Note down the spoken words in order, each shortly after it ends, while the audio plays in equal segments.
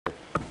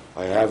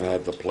I have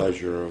had the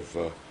pleasure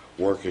of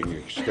working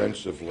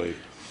extensively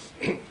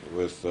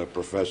with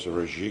Professor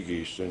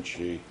Razeghi since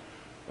she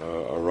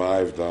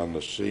arrived on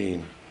the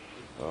scene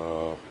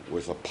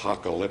with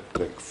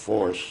apocalyptic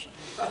force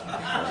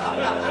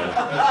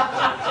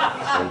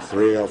some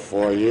 3 or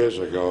 4 years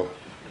ago.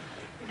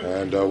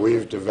 And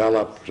we've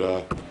developed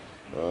a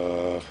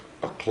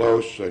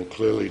close and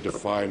clearly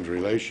defined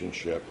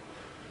relationship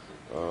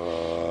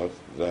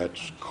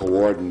that's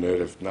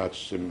coordinate, if not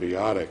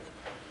symbiotic.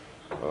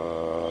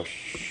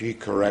 She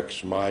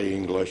corrects my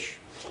English,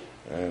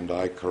 and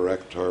I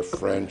correct her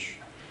French,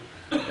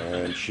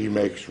 and she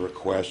makes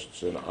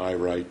requests, and I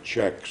write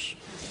checks.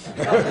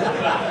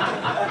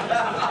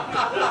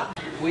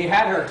 We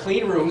had her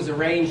clean rooms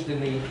arranged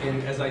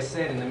as I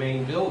said, in the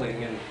main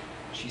building, and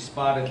she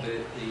spotted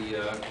the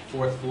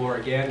 4th floor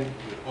again,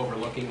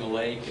 overlooking the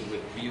lake and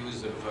with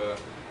views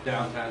of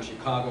downtown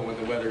Chicago when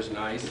the weather's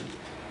nice.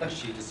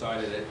 She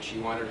decided that she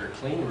wanted her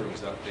clean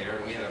rooms up there,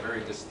 and we had a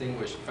very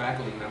distinguished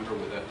faculty member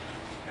with a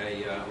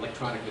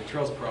electronic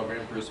materials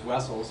program, Bruce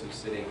Wessels, who's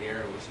sitting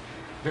here, who was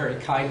very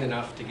kind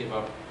enough to give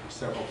up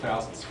several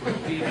thousand square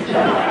feet.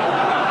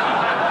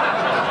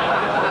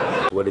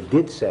 What it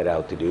did set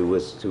out to do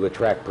was to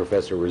attract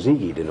Professor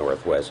Razeghi to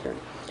Northwestern.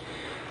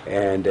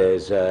 And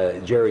as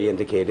Jerry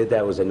indicated,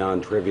 that was a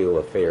non-trivial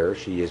affair.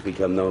 She has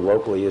become known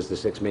locally as the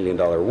 $6 Million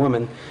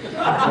Woman.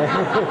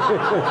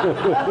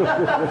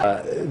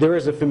 There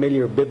is a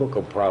familiar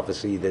biblical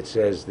prophecy that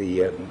says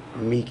the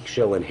meek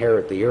shall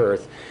inherit the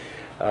earth.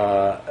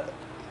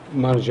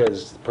 Manijeh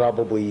is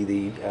probably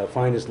the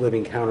finest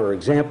living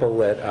counterexample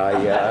that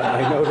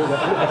I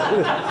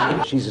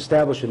noted. She's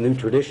established a new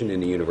tradition in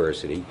the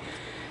university,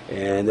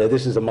 and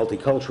this is a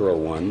multicultural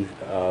one,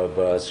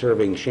 of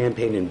serving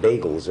champagne and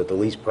bagels at the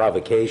least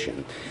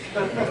provocation.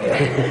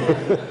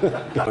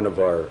 One of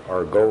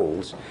our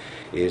goals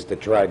is to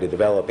try to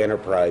develop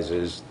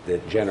enterprises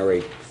that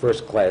generate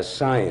first-class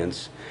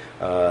science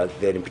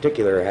that in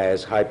particular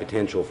has high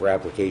potential for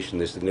application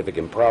to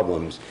significant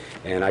problems,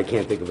 and I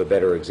can't think of a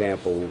better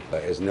example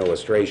as an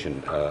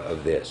illustration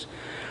of this.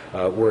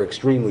 We're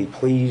extremely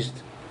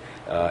pleased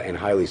and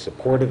highly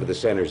supportive of the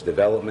center's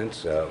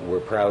developments. We're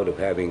proud of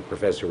having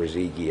Professor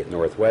Razeghi at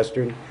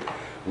Northwestern.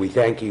 We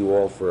thank you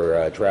all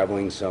for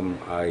traveling, some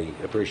I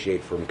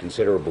appreciate from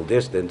considerable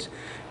distance,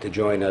 to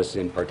join us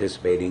in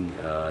participating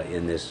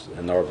in this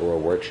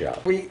inaugural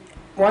workshop. We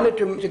wanted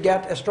to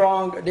get a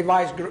strong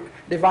device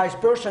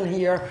person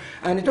here,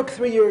 and it took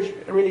 3 years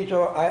really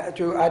to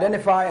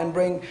identify and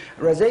bring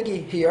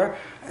Razeghi here,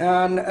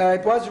 and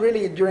it was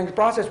really, during the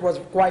process, was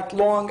quite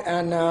long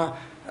and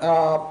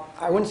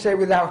I wouldn't say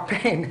without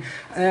pain.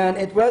 And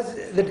it was,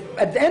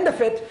 at the end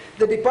of it,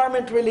 the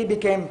department really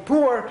became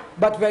poor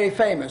but very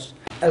famous.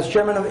 As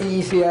chairman of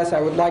EECS, I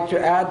would like to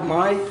add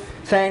my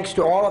thanks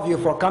to all of you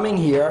for coming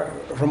here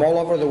from all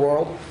over the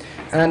world.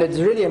 And it's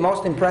really a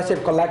most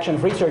impressive collection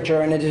of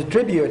researcher, and it is a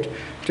tribute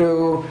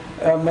to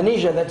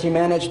Manijeh that she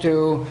managed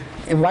to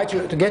invite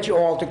you, to get you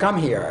all to come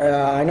here.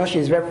 I know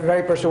she's very,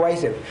 very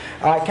persuasive.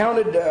 I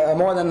counted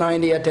more than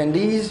 90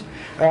 attendees.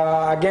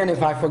 Again,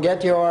 if I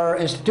forget your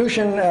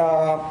institution,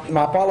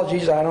 my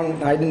apologies,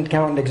 I didn't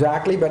count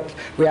exactly, but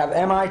we have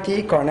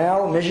MIT,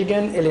 Cornell,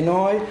 Michigan,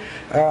 Illinois,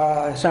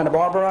 Santa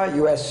Barbara,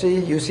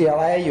 USC,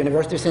 UCLA,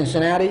 University of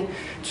Cincinnati,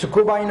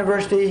 Tsukuba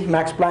University,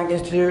 Max Planck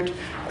Institute,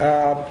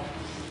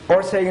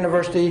 Orsay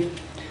University,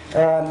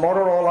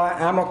 Motorola,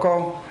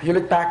 Amoco,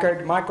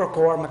 Hewlett-Packard,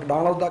 Microcore,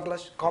 McDonnell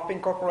Douglas, Coping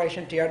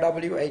Corporation,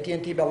 TRW,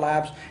 AT&T Bell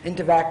Labs,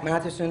 Intevac,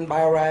 Matheson,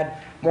 Biorad,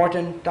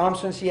 Morton,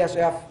 Thomson,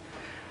 CSF,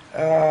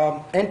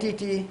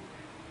 NTT,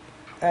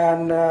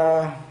 and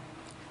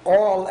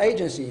all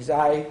agencies.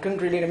 I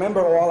couldn't really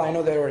remember all. I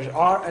know there was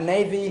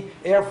Navy,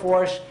 Air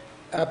Force,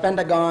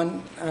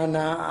 Pentagon, and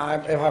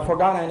if I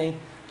forgot any,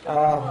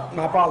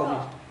 my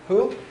apologies.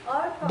 Who?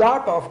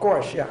 DARPA, of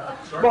course, yeah.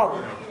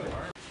 Well,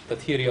 the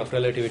theory of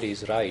relativity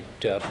is right.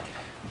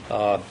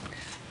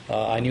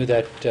 I knew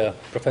that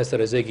Professor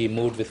Razeghi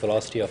moved with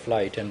velocity of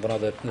light, and one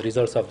of the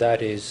results of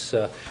that is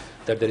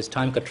that there is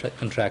time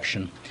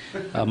contraction.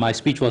 My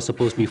speech was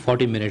supposed to be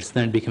 40 minutes,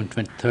 then it became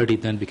 30,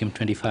 then became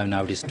 25,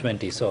 now it is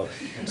 20. So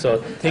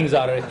things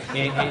are in a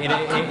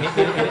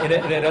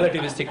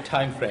relativistic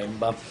time frame.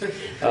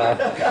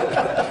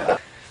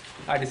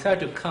 I decided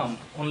to come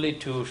only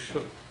to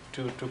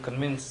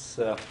convince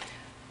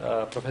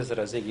Professor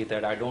Razeghi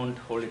that I don't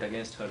hold it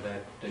against her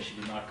that she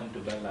did not come to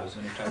Bell Labs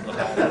when he tried to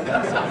hire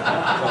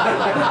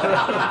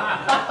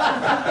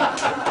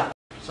her.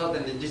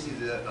 Certainly, this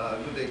is a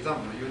good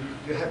example.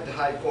 You have the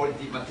high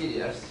quality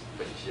materials,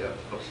 which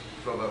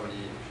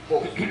probably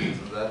hope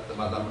that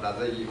Madame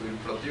Razeghi will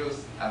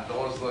produce, and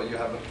also you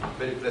have a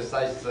very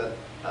precise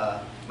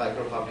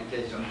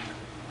microfabrication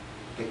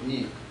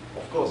technique.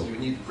 Of course, you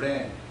need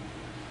brain.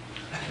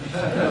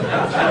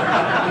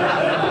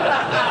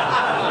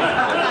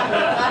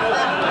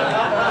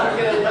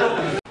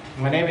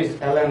 My name is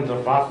Ellen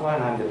Zorbatla,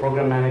 and I'm the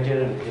program manager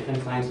in the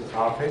Defense Sciences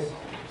Office.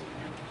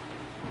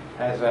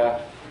 As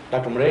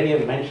Dr.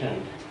 Muradian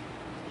mentioned,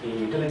 the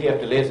utility of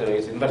the laser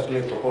is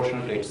inversely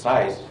proportional to its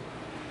size.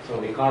 So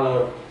we call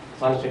our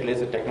solid-state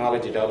laser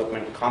technology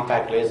development,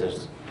 compact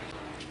lasers.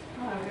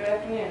 Good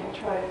afternoon. We'll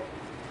try to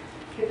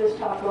get this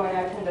talk going.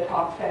 I tend to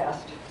talk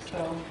fast, so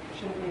it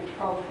shouldn't be a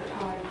problem for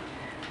time.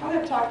 I'm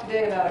going to talk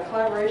today about a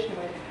collaboration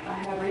I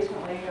had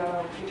recently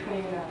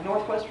between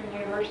Northwestern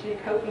University,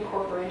 Copeland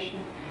Corporation,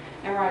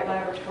 Everitt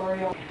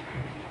Laboratorial.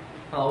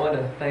 I want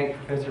to thank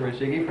Professor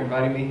Razeghi for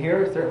inviting me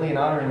here. It's certainly an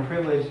honor and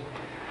privilege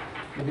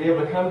to be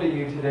able to come to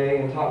you today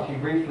and talk to you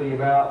briefly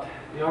about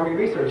the Army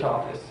Research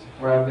Office,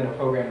 where I've been a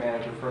program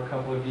manager for a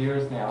couple of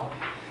years now.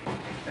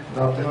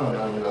 Good afternoon,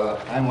 and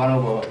I'm one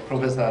of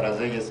Professor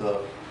Razeghi's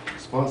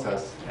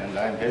sponsors, and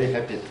I'm very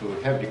happy to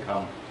have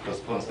become the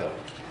sponsor.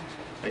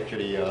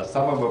 Actually,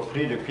 some of the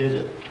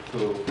prerequisites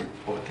to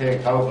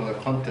obtain government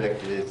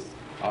contract is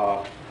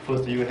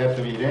first you have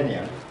to be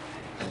Iranian,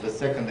 and the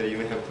secondly you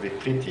have to be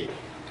pretty.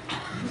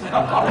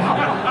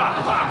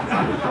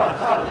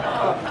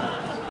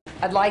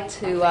 I'd like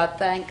to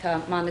thank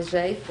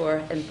Manijeh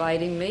for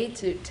inviting me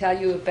to tell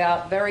you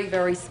about very,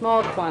 very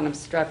small quantum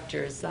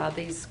structures.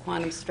 These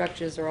quantum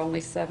structures are only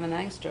 7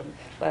 angstrom,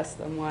 less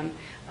than 1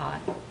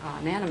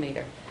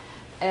 nanometer.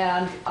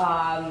 And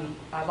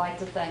I'd like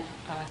to thank,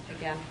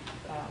 again,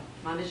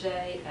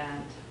 Manijeh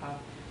and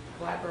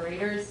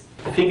collaborators.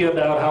 I figured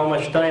out how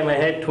much time I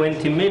had,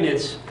 20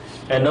 minutes,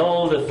 and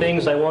all the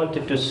things I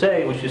wanted to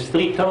say, which is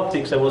 3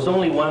 topics, there was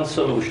only one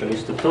solution,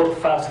 is to talk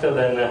faster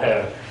than a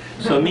hair.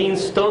 So it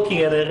means talking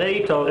at a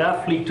rate of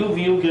roughly 2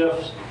 view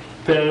graphs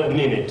per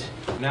minute.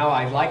 Now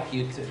I'd like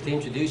you to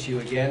introduce you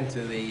again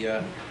to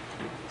the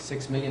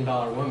 $6 million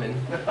woman.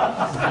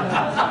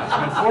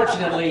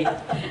 Unfortunately,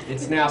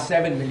 it's now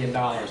 $7 million.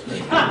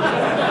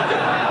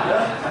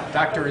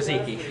 Dr.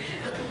 Razeghi.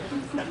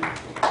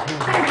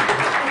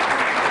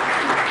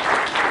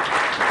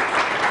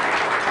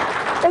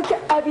 Okay,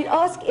 I will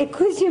ask a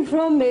question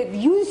from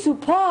Yunsu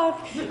Park,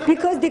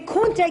 because the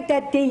contract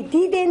that they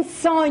didn't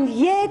sign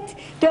yet,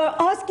 they are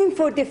asking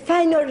for the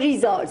final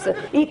results.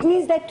 It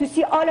means that to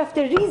see all of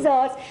the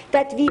results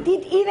that we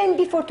did even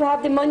before to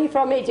have the money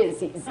from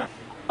agencies.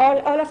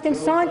 All of them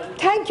signed.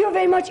 Thank you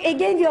very much.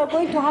 Again, we are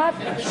going to have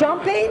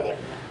champagne.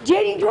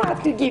 Jerry, you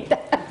have to give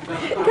that.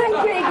 Thank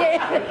you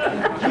again.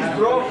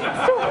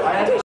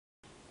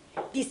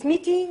 This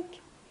meeting,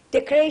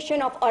 the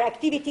creation of our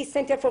Activity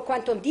Center for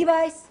Quantum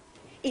Device,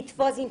 it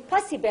was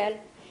impossible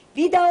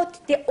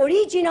without the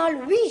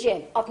original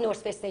vision of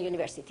Northwestern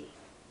University.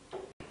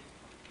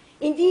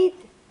 Indeed,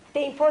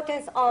 the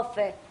importance of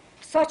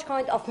such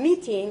kind of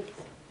meeting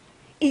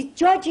is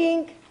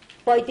judging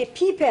by the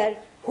people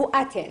who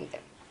attend.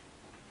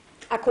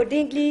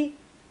 Accordingly,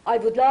 I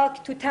would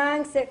like to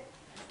thank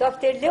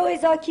Dr. Leo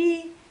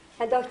Ezaki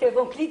and Dr.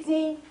 von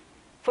Klitzing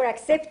for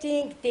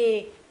accepting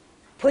the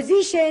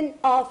position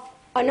of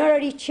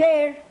honorary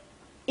chair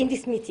in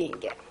this meeting.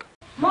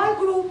 My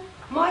group,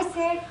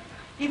 myself,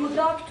 we would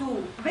like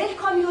to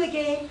welcome you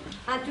again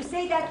and to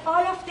say that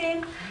all of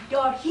them, they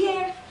are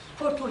here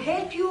to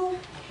help you,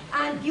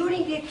 and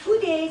during the 2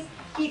 days,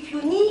 if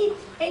you need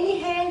any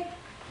help,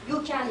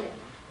 you can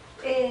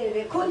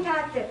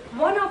contact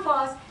one of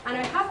us. And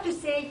I have to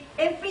say,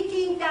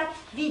 everything that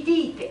we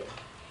did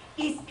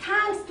is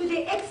thanks to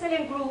the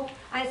excellent group,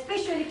 and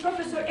especially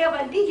Professor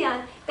Evan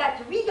Vivian,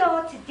 that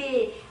without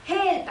the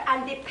help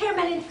and the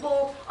permanent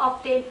work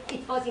of them,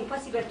 it was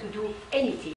impossible to do anything.